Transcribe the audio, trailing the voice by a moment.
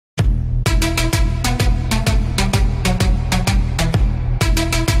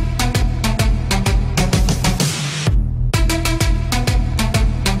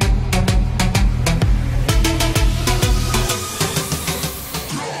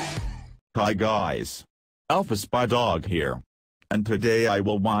Hi guys. Alpha Spy Dog here. And today I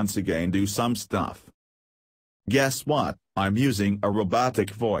will once again do some stuff. Guess what? I'm using a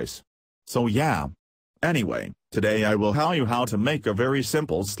robotic voice. So yeah. Anyway, today I will tell you how to make a very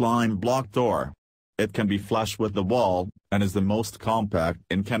simple slime block door. It can be flush with the wall, and is the most compact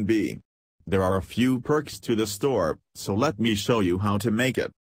it can be. There are a few perks to this door, so let me show you how to make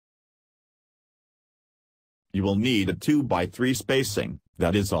it. You will need a 2x3 spacing,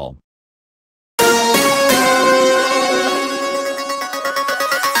 that is all.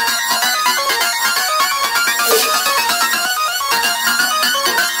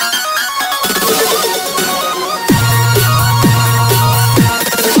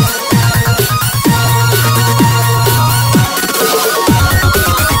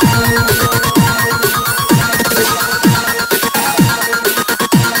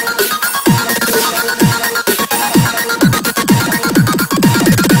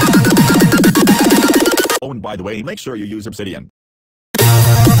 Oh, and by the way, make sure you use obsidian.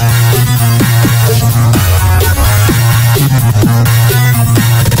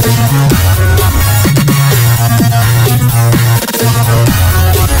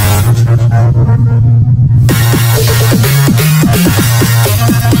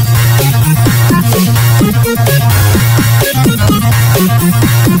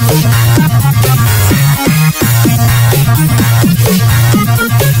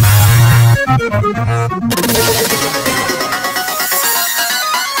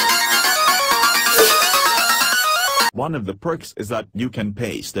 One of the perks is that you can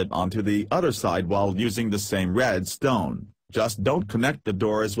paste it onto the other side while using the same redstone. Just don't connect the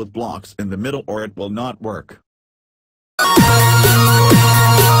doors with blocks in the middle or it will not work.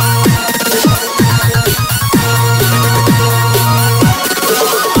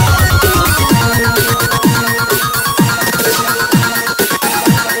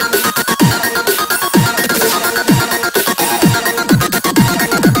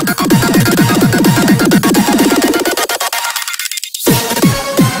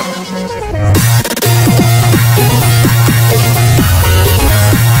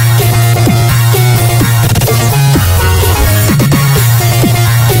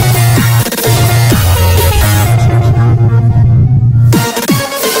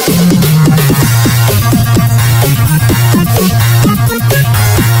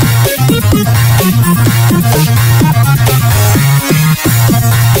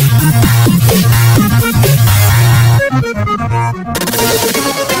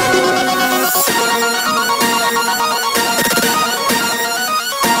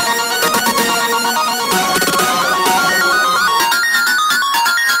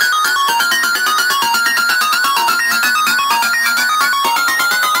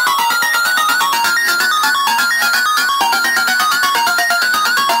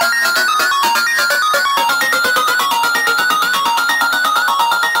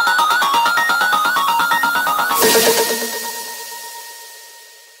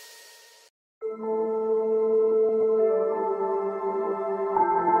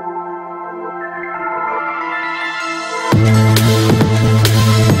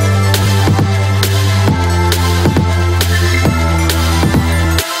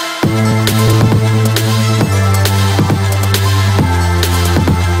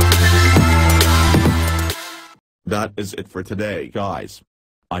 That is it for today, guys.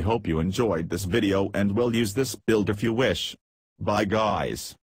 I hope you enjoyed this video and will use this build if you wish. Bye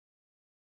guys.